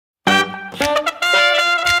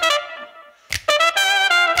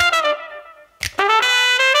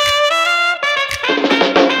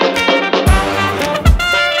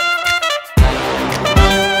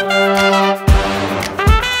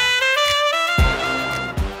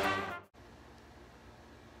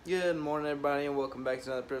Good morning, everybody, and welcome back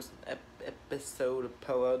to another episode of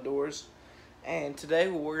Poe Outdoors. And today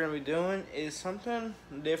what we're going to be doing is something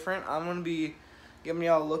different. I'm going to be giving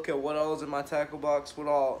y'all a look at what all is in my tackle box, what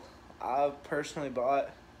all I've personally bought.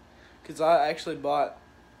 Because I actually bought,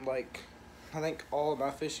 I think all of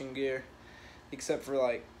my fishing gear, except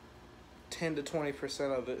for 10 to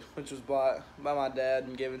 20% of it, which was bought by my dad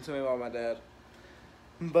and given to me by my dad.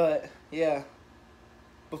 But, yeah.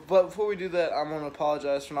 But before we do that, I'm going to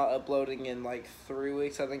apologize for not uploading in 3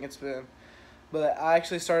 weeks, I think it's been. But I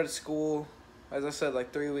actually started school, as I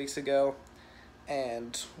said, 3 weeks ago.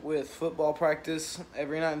 And with football practice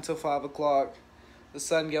every night until 5 o'clock, the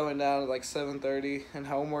sun going down at 7:30, and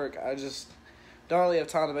homework, I just don't really have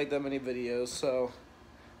time to make that many videos. So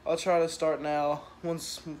I'll try to start now.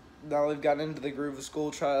 Now we've gotten into the groove of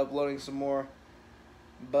school, try uploading some more.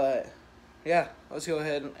 But yeah, let's go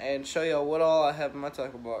ahead and show y'all what all I have in my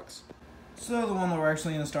tackle box. So the one that we're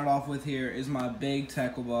actually going to start off with here is my big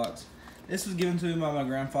tackle box. This was given to me by my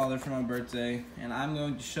grandfather for my birthday, and I'm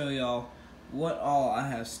going to show y'all what all I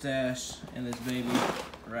have stashed in this baby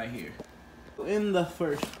right here. In the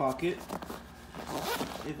first pocket,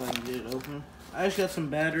 if I can get it open, I just got some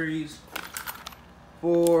batteries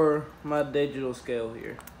for my digital scale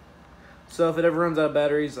here. So if it ever runs out of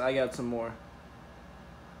batteries, I got some more.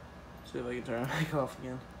 See if I can turn it back off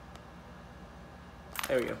again.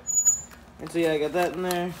 There we go. And so yeah, I got that in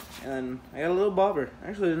there, and then I got a little bobber.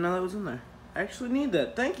 Actually, I didn't know that was in there. I actually need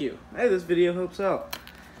that. Thank you. Hey, this video helps out.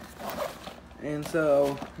 And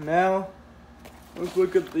so now, let's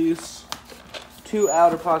look at these two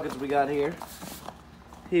outer pockets we got here.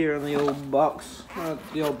 Here in the old box,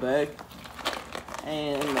 the old bag.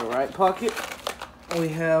 And in the right pocket, we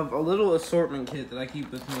have a little assortment kit that I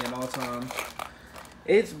keep with me at all times.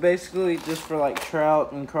 It's basically just for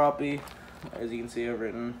trout and crappie, as you can see I've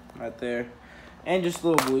written right there, and just a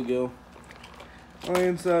little bluegill. On the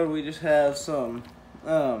inside we just have some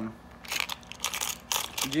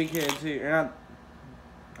jig heads here.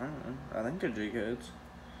 I don't know, I think they're jig heads.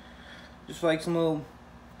 Just some little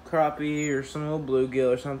crappie or some little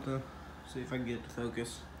bluegill or something. See if I can get it to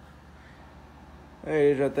focus. There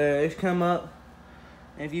it is right there. They just come up,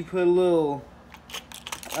 and if you put a little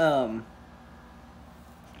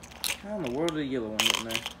how in the world did the yellow one get in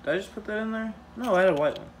there? Did I just put that in there? No, I had a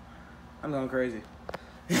white one. I'm going crazy.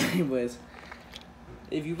 Anyways,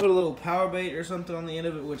 if you put a little power bait or something on the end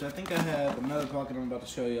of it, which I think I have another pocket I'm about to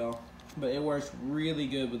show y'all, but it works really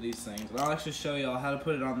good with these things. And I'll actually show y'all how to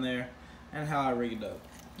put it on there and how I rig it up.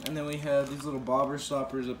 And then we have these little bobber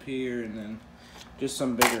stoppers up here, and then just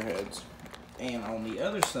some bigger heads. And on the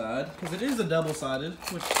other side, because it is a double-sided,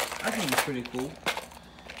 which I think is pretty cool,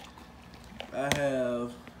 I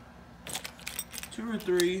have 2 or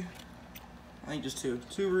 3, I think just 2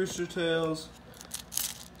 rooster tails,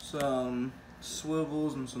 some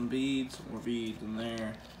swivels and some beads, more beads in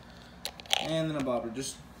there, and then a bobber.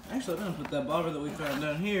 Actually, I'm gonna put that bobber that we found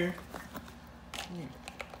down here.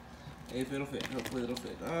 If it'll fit, hopefully it'll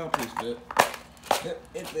fit. Oh, please fit. Yep,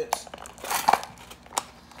 it fits.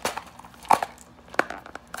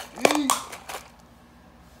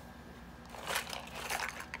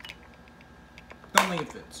 Don't think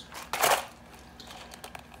it fits.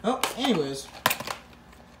 Oh, anyways.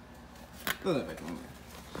 Throw that back on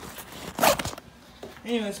there.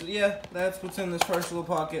 Anyways, yeah, that's what's in this first little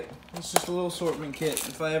pocket. It's just a little assortment kit.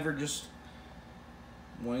 If I ever just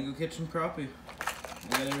want to go catch some crappie, I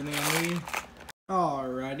got everything I need.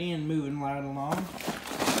 Alrighty, and moving right along.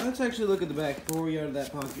 Let's actually look at the back before we go to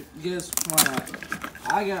that pocket. Guess why not?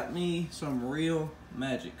 I got me some Real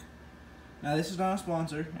Magic. Now, this is not a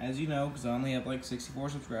sponsor, as you know, because I only have 64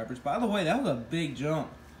 subscribers. By the way, that was a big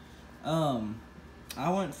jump. I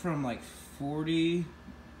went from 40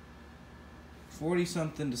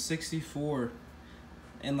 something to 64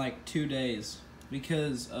 in 2 days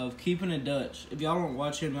because of Keeping It Dutch. If y'all don't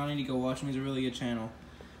watch him, y'all need to go watch him. He's a really good channel.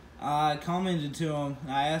 I commented to him.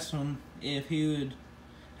 I asked him if he would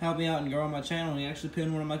help me out and grow my channel, and he actually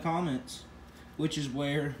pinned one of my comments, which is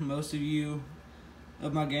where most of you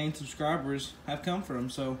of my gained subscribers have come from.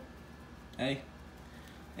 So, hey.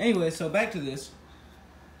 Anyway, so back to this.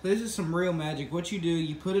 This is some Real Magic. What you do,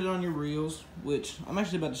 you put it on your reels, which I'm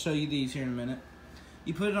actually about to show you these here in a minute.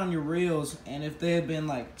 You put it on your reels, and if they have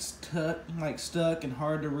been stuck and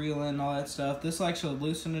hard to reel in and all that stuff, this will actually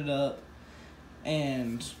loosen it up.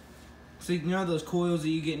 And so you know those coils that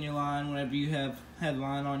you get in your line whenever you have had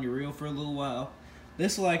line on your reel for a little while?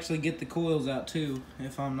 This will actually get the coils out too,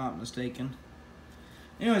 if I'm not mistaken.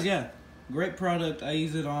 Anyways, yeah, great product. I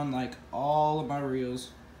use it on all of my reels.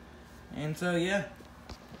 And so yeah,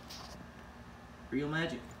 Real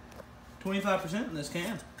Magic. 25% in this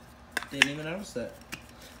can. Didn't even notice that.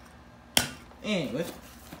 Anyway,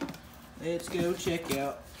 let's go check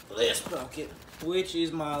out this pocket, which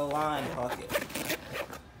is my line pocket.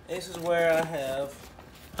 This is where I have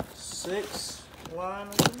 6 line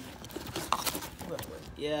of them.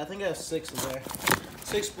 Yeah, I think I have 6 in there.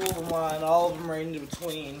 6 spools of line, all of them range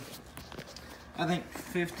between, I think,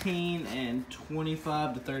 15 and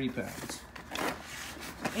 25 to 30 pounds.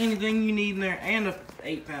 Anything you need in there, and a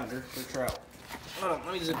 8-pounder for trout. Hold on,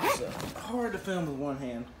 let me zip this up. Hard to film with one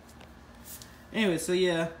hand. Anyway, so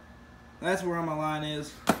yeah, that's where my line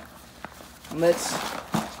is. Let's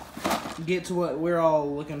get to what we're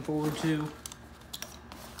all looking forward to.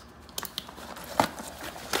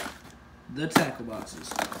 The tackle boxes.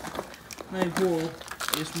 Let me pull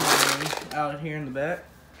this money out of here in the back.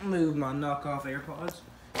 Move my knockoff AirPods.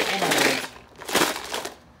 Oh my goodness.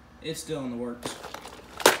 It's still in the works.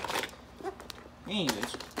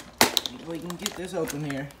 Anyways, we can get this open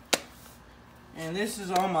here. And this is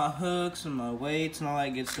all my hooks and my weights and all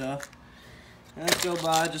that good stuff. And let's go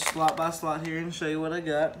just slot by slot here and show you what I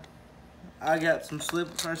got. I got some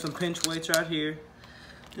some pinch weights right here.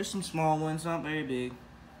 Just some small ones, not very big.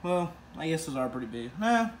 Well, I guess those are pretty big.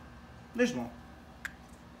 Nah, they're small.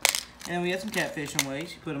 And we got some catfishing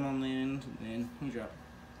weights. You put them on the end and then you drop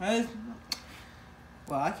them.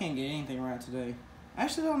 Well, I can't get anything right today. I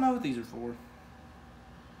actually don't know what these are for.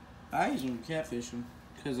 I use them for catfishing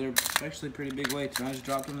because they're actually pretty big weights, and I just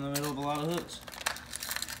dropped them in the middle of a lot of hooks.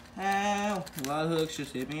 Ow! A lot of hooks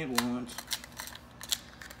just hit me at once.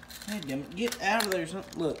 Hey, damn it. Get out of there.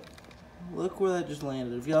 Look where that just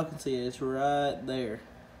landed. If y'all can see it, it's right there.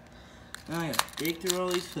 Now I gotta dig through all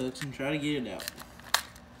these hooks and try to get it out.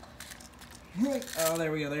 Oh,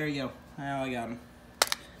 there we go. There you go. Now I got them.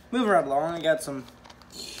 Moving right along, I got some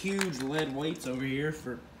huge lead weights over here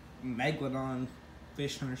for Megalodon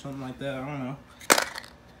fishing or something like that. I don't know.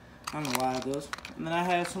 I don't know why I have those. And then I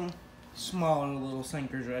have some smaller little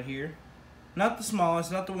sinkers right here. Not the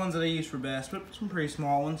smallest, not the ones that I use for bass, but some pretty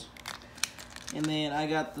small ones. And then I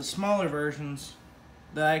got the smaller versions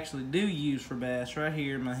that I actually do use for bass right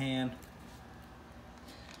here in my hand.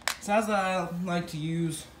 The size that I like to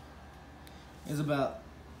use is about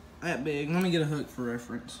that big. Let me get a hook for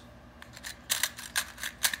reference.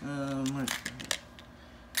 Where's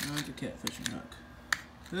the catfishing hook?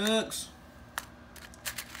 Hooks.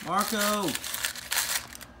 Marco.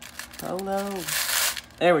 Polo.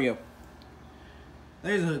 There we go.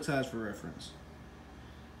 There's a hook size for reference.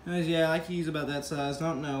 Anyways, yeah, I like to use about that size.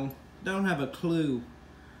 Don't have a clue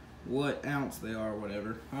what ounce they are or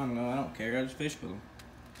whatever. I don't know. I don't care. I just fish with them.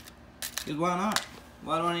 Because why not?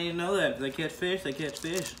 Why do I need to know that? If they catch fish, they catch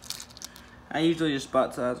fish. I usually just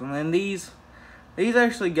spot size them. And these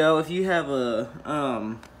actually go, if you have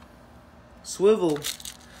a swivel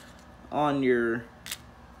on your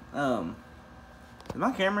is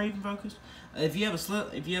my camera even focused? If you have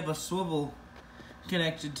a swivel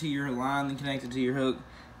connected to your line and connected to your hook,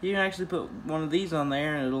 you can actually put one of these on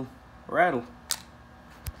there and it'll rattle.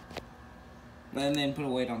 And then put a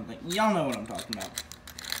weight on it. Y'all know what I'm talking about.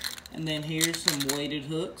 And then here's some weighted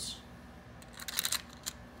hooks.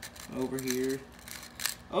 Over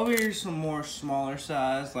here's some more smaller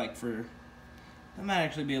size, like for, that might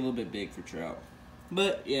actually be a little bit big for trout.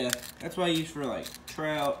 But yeah, that's what I use for like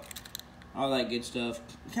trout, all that good stuff.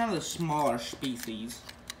 Kind of the smaller species.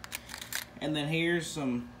 And then here's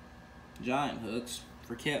some giant hooks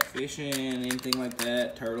for catfishing, anything like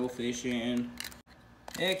that, turtle fishing.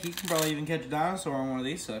 Heck, you can probably even catch a dinosaur on one of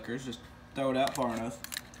these suckers, just throw it out far enough.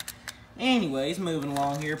 Anyways, moving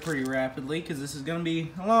along here pretty rapidly, because this is going to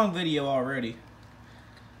be a long video already.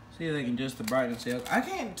 See if they can adjust the brightness. I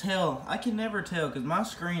can't tell. I can never tell, because my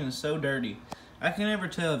screen is so dirty. I can never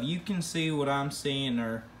tell if you can see what I'm seeing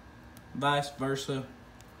or vice versa.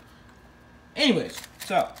 Anyways,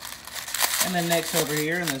 so, and then next over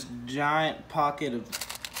here in this giant pocket of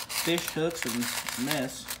fish hooks and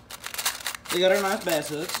mess, we got our nice bass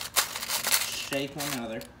hooks. Shake one out of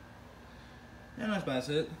there. Yeah, nice bass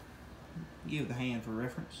hook. Give the hand for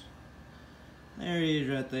reference. There it is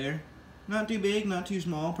right there. Not too big, not too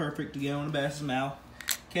small. Perfect to go in a bass's mouth.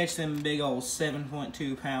 Catch them big old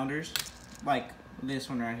 7.2 pounders. Like this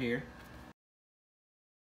one right here.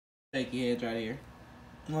 Shaky heads right here.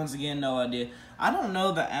 Once again, no idea. I don't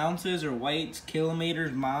know the ounces or weights,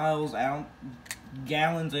 kilometers, miles,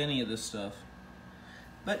 gallons, any of this stuff.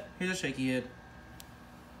 But here's a shaky head.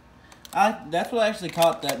 That's what I actually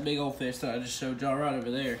caught that big old fish that I just showed y'all right over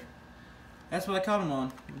there. That's what I caught him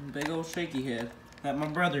on. Big old shaky head. That my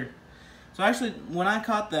brother. So actually, when I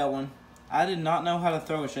caught that one, I did not know how to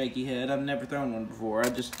throw a shaky head. I've never thrown one before. I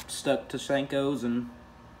just stuck to Senkos and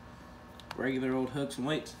regular old hooks and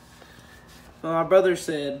weights. But my brother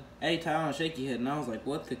said, hey, tie on a shaky head. And I was like,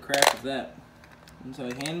 what the crap is that? And so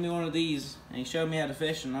he handed me one of these, and he showed me how to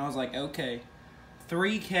fish, and I was like, okay.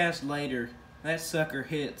 3 casts later, that sucker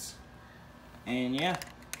hits. And yeah,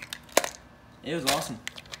 it was awesome.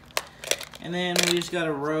 And then we just got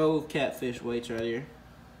a row of catfish weights right here.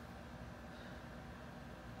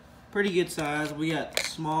 Pretty good size. We got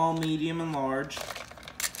small, medium, and large.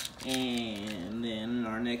 And then in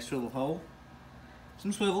our next little hole,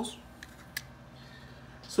 some swivels.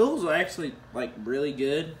 Swivels are actually like really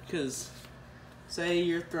good because say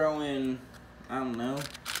you're throwing, I don't know,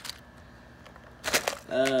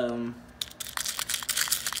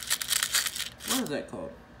 what is that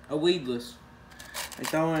called? A weedless. You're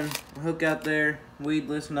throwing a hook out there,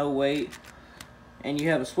 weedless, no weight, and you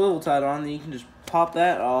have a swivel tied on, then you can just pop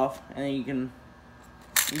that off, and then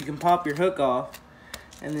you can pop your hook off,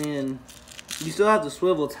 and then you still have the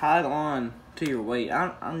swivel tied on to your weight.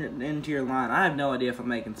 I'm into your line. I have no idea if I'm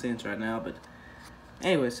making sense right now, but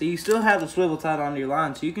anyway, so you still have the swivel tied onto your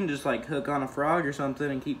line, so you can just like hook on a frog or something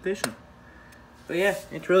and keep fishing. But yeah,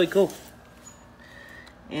 it's really cool.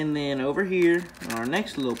 And then over here in our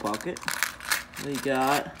next little pocket, we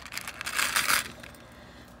got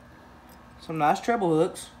some nice treble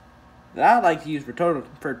hooks that I like to use for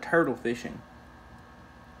turtle fishing.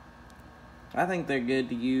 I think they're good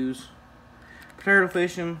to use for turtle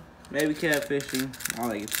fishing, maybe catfishing, all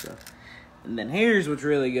that good stuff. And then here's what's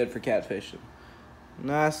really good for catfishing.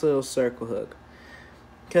 Nice little circle hook.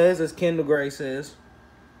 Because as Kendall Gray says,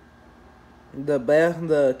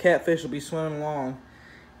 the catfish will be swimming along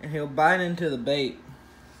and he'll bite into the bait.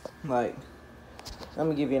 Like, let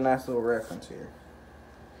me give you a nice little reference here.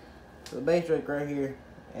 So the bait's right here,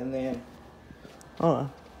 and then, and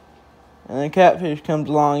then catfish comes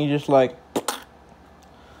along, you just like,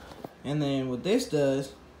 and then what this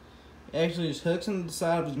does, it actually just hooks into the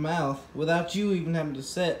side of his mouth without you even having to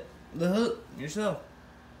set the hook yourself.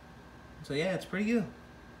 So yeah, it's pretty good.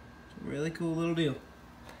 It's a really cool little deal.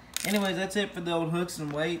 Anyways, that's it for the old hooks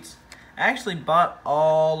and weights. I actually bought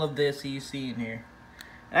all of this you see in here.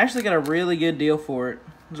 I actually got a really good deal for it.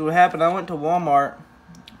 So what happened, I went to Walmart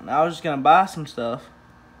and I was just gonna buy some stuff.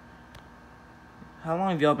 How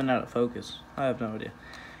long have y'all been out of focus? I have no idea.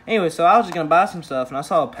 Anyway, so I was just gonna buy some stuff and I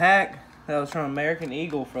saw a pack that was from American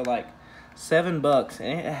Eagle for like $7,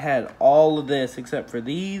 and it had all of this except for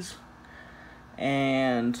these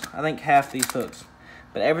and I think half these hooks.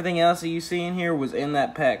 But everything else that you see in here was in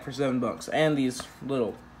that pack for $7, and these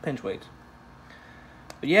little pinch weights.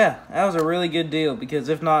 But yeah, that was a really good deal, because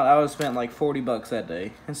if not, I would have spent like $40 that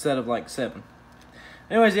day instead of like $7.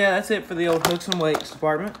 Anyways, yeah, that's it for the old hooks and weights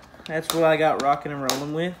department. That's what I got rocking and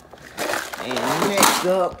rolling with. And next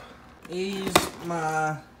up is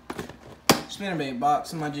my spinnerbait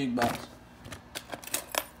box and my jig box.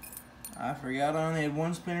 I forgot I only had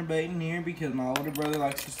one spinnerbait in here because my older brother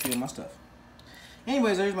likes to steal my stuff.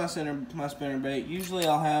 Anyways, there's my spinnerbait. Usually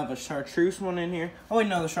I'll have a chartreuse one in here. Oh wait,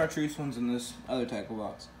 no, the chartreuse one's in this other tackle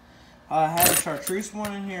box. I have a chartreuse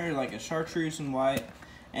one in here, like a chartreuse and white,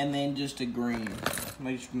 and then just a green,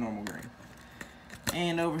 like just a normal green.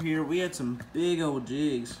 And over here we had some big old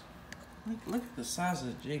jigs. Look at the size of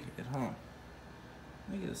the jig at home.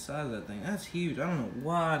 Look at the size of that thing. That's huge. I don't know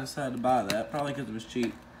why I decided to buy that. Probably because it was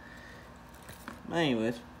cheap. But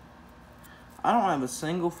anyways, I don't have a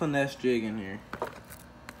single finesse jig in here.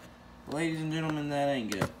 Ladies and gentlemen, that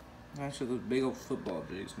ain't good. Actually, those big old football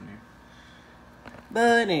jigs in here.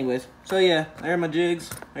 But anyways, so yeah, there are my jigs.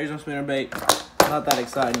 There's my spinnerbait. Not that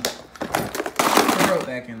exciting. Throw it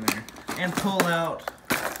back in there and pull out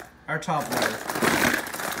our top water.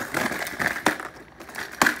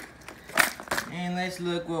 And let's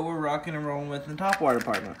look what we're rocking and rolling with in the top water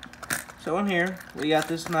department. So in here, we got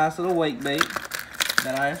this nice little wake bait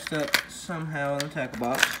that I have stuck somehow in the tackle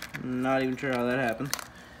box. I'm not even sure how that happened.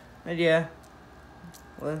 But yeah,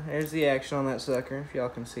 well, there's the action on that sucker, if y'all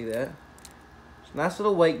can see that. It's a nice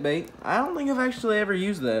little wake bait. I don't think I've actually ever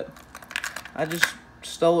used that. I just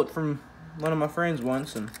stole it from one of my friends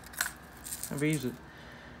once and I've used it.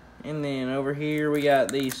 And then over here we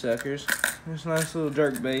got these suckers. This nice little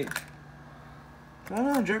jerk bait. Do I have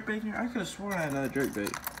another jerk bait here? I could have sworn I had another jerk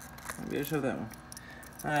bait. Maybe I'll show that one.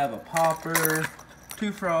 I have a popper,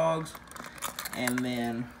 2 frogs, and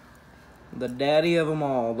then the daddy of them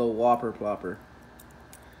all, the whopper plopper.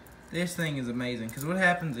 This thing is amazing because what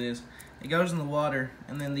happens is it goes in the water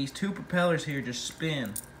and then these 2 propellers here just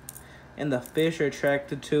spin and the fish are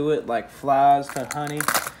attracted to it like flies to honey,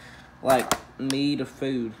 like me to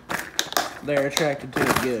food. They're attracted to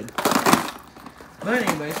it good. But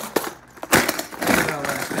anyways, that's our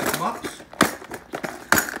last tackle box.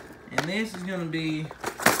 And this is going to be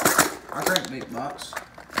our crankbait box.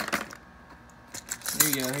 There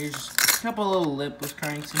you go. Here's just a couple little lipless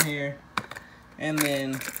cranks in here, and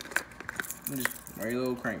then just regular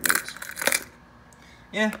little crankbaits.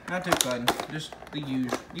 Yeah, not too exciting. Just the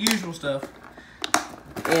usual stuff.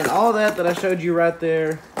 And all that I showed you right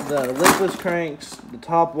there, the lipless cranks, the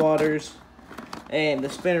top waters, and the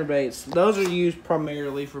spinner baits, those are used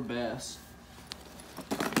primarily for bass.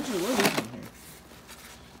 Actually, what is in here?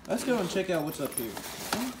 Let's go and check out what's up here.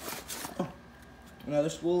 Oh, another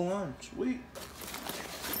spool of line. Sweet.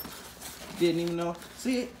 Didn't even know.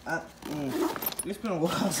 See, it's been a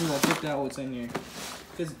while since I checked out what's in here.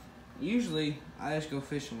 Because usually I just go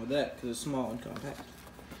fishing with that because it's small and compact.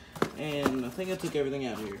 And I think I took everything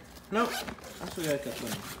out of here. Nope, I still got a couple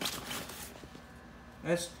in.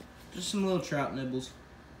 That's just some little trout nibbles.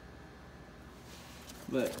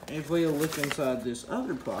 But if we look inside this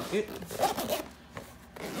other pocket,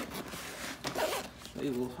 we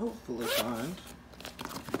will hopefully find.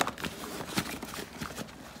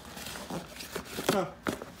 Huh,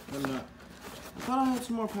 I'm not. I thought I had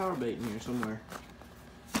some more power bait in here somewhere.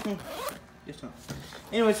 Guess not.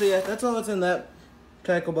 Anyway, so yeah, that's all that's in that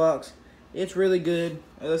tackle box. It's really good.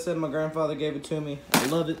 As I said, my grandfather gave it to me. I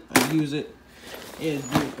love it. I use it. It is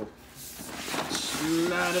beautiful.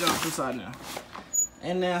 Slide it off the side now.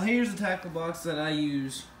 And now here's the tackle box that I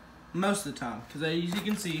use most of the time. Because as you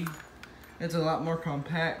can see, it's a lot more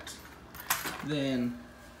compact than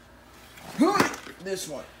this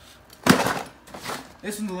one.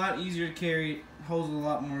 This one's a lot easier to carry. Holds a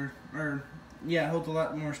lot more, holds a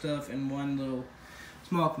lot more stuff in one little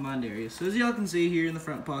small combined area. So as y'all can see here in the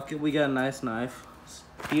front pocket, we got a nice knife.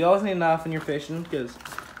 You always need a knife when you're fishing because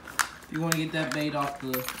if you want to get that bait off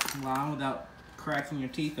the line without cracking your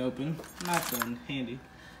teeth open, knife's done handy.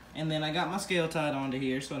 And then I got my scale tied onto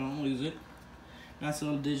here so I don't lose it. Nice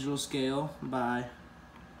little digital scale by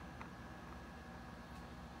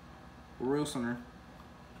Real Sonar.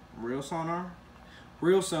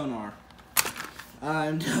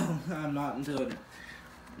 I'm not intelligent.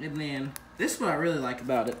 And then this is what I really like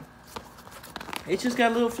about it. It's just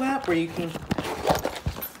got a little flap where you can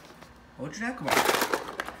hold your tackle box.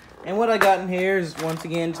 And what I got in here is once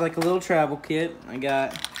again just like a little travel kit. I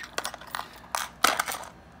got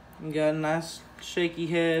a nice shaky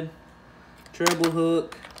head, treble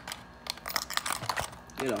hook.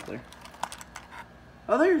 Get off there.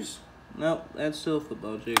 Oh, nope, that's still a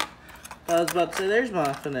football jig. I was about to say there's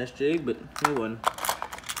my finesse jig, but it wasn't.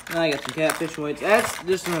 And I got some catfish weights. That's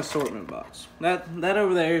just an assortment box. That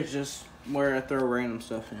over there is just where I throw random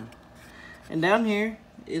stuff in. And down here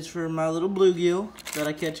is for my little bluegill that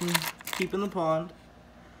I catch and keep in the pond.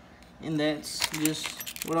 And that's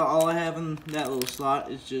just all I have in that little slot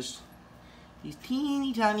is just these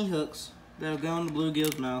teeny tiny hooks that'll go in the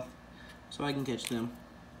bluegill's mouth so I can catch them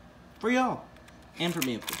for y'all and for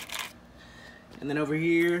me, of course. And then over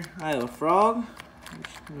here I have a frog,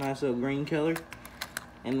 nice little green color,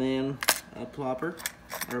 and then a popper,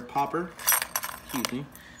 excuse me.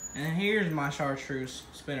 And then here's my chartreuse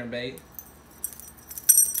spinner bait.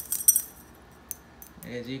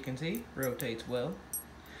 As you can see, rotates well.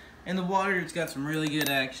 In the water, it's got some really good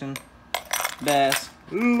action. Bass,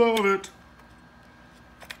 love it.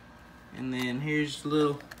 And then here's a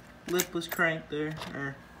little lipless crank there.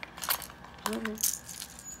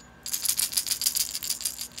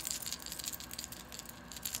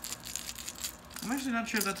 I'm actually not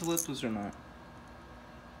sure if that's a lipless or not.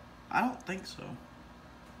 I don't think so.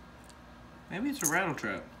 Maybe it's a rattle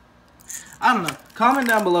trap. I don't know. Comment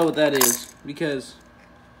down below what that is, because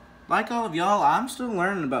like all of y'all, I'm still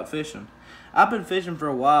learning about fishing. I've been fishing for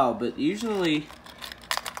a while, but usually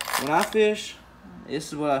when I fish, this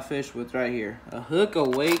is what I fish with right here. A hook, a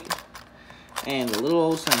weight, and a little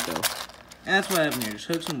old Senko. And that's what I have in here, just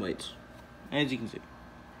hooks and weights, as you can see.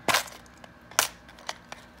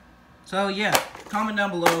 So yeah, comment down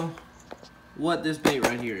below what this bait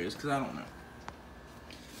right here is, because I don't know.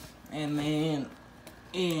 And then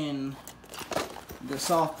in the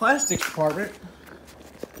soft plastic compartment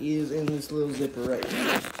is in this little zipper right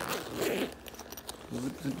here.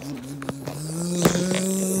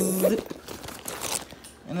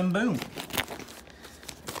 And then boom.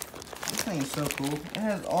 This thing is so cool. It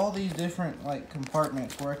has all these different like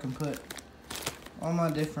compartments where I can put all my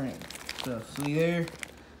different stuff. See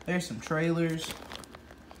there's some trailers.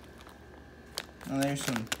 And there's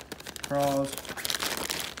some craws.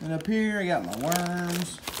 And up here I got my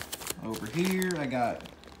worms. Over here I got,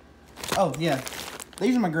 oh yeah,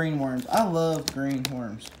 these are my green worms. I love green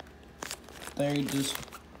worms. They just,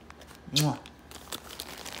 mwah.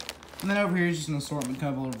 And then over here is just an assortment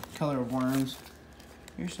color of worms.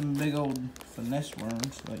 Here's some big old finesse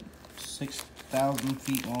worms, like 6,000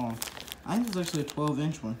 feet long. I think it's actually a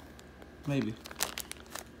 12-inch one. Maybe.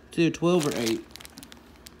 It's either 12 or 8.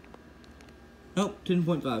 Nope,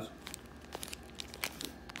 10.5.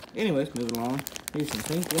 Anyways, moving along. Here's some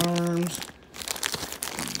pink worms.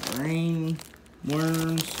 Green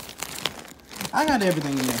worms. I got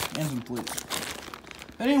everything in there. And some flukes.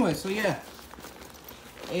 But anyway, so yeah.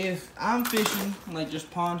 If I'm fishing, like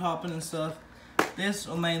just pond hopping and stuff, this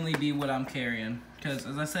will mainly be what I'm carrying. Because,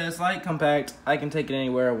 as I said, it's light, compact. I can take it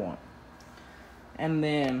anywhere I want. And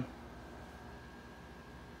then...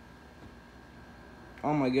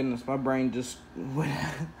 oh my goodness, my brain just...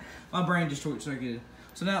 my brain just short-circuited.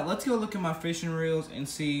 So now, let's go look at my fishing reels and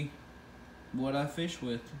see what I fish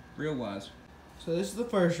with, reel-wise. So this is the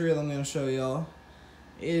first reel I'm going to show y'all.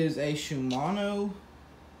 It is a Shimano...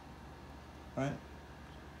 right?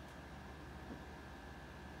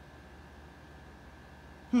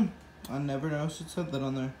 I never noticed it said that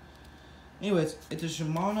on there. Anyways, it's a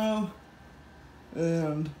Shimano,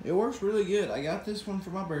 and it works really good. I got this one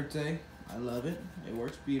for my birthday. I love it. It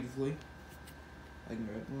works beautifully. I can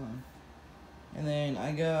grab the line. And then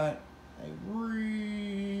I got a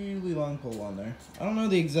really long pole on there. I don't know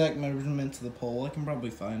the exact measurements of the pole. I can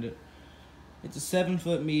probably find it. It's a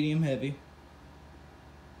 7-foot medium heavy.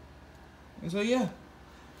 And so yeah.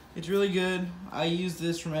 It's really good. I use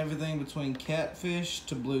this from everything between catfish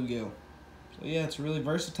to bluegill. So yeah, it's a really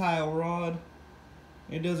versatile rod.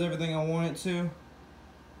 It does everything I want it to.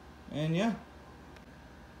 And yeah.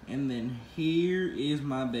 And then here is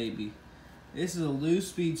my baby. This is a Lew's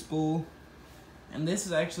Speed Spool. And this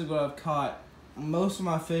is actually what I've caught most of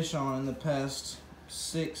my fish on in the past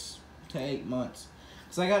 6 to 8 months.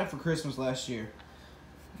 Because I got it for Christmas last year.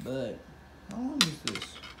 But, how long is this?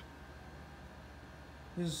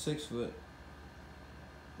 This is a 6-foot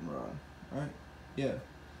rod, right? Yeah,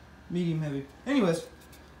 medium heavy. Anyways,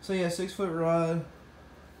 so yeah, 6-foot rod,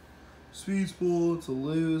 Speed Spool. It's a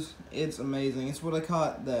Lew's. It's amazing. It's what I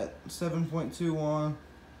caught that 7.2 on.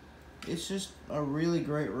 It's just a really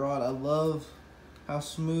great rod. I love how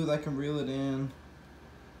smooth I can reel it in.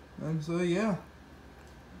 And so yeah.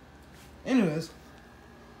 Anyways,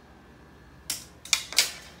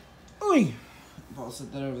 oi. I'll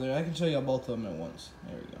set that over there. I can show y'all both of them at once.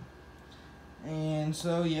 There we go. And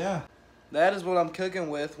so, yeah. That is what I'm cooking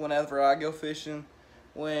with whenever I go fishing.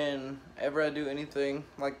 Whenever I do anything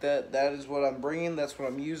like that, that is what I'm bringing. That's what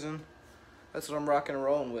I'm using. That's what I'm rocking and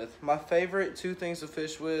rolling with. My favorite 2 things to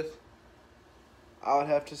fish with, I would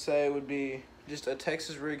have to say, would be just a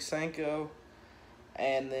Texas rig Senko.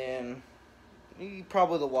 And then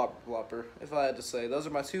probably the Whopper, if I had to say. Those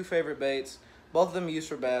are my 2 favorite baits. Both of them used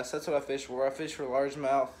for bass. That's what I fish for. I fish for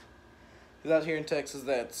largemouth. Because out here in Texas,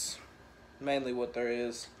 that's mainly what there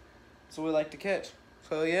is. That's what we like to catch.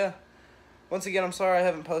 So, yeah. Once again, I'm sorry I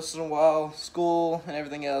haven't posted in a while. School and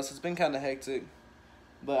everything else. It's been kind of hectic.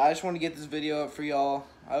 But I just wanted to get this video up for y'all.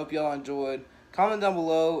 I hope y'all enjoyed. Comment down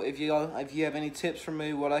below if you have any tips for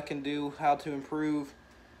me, what I can do, how to improve.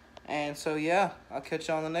 And so, yeah. I'll catch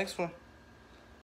y'all on the next one.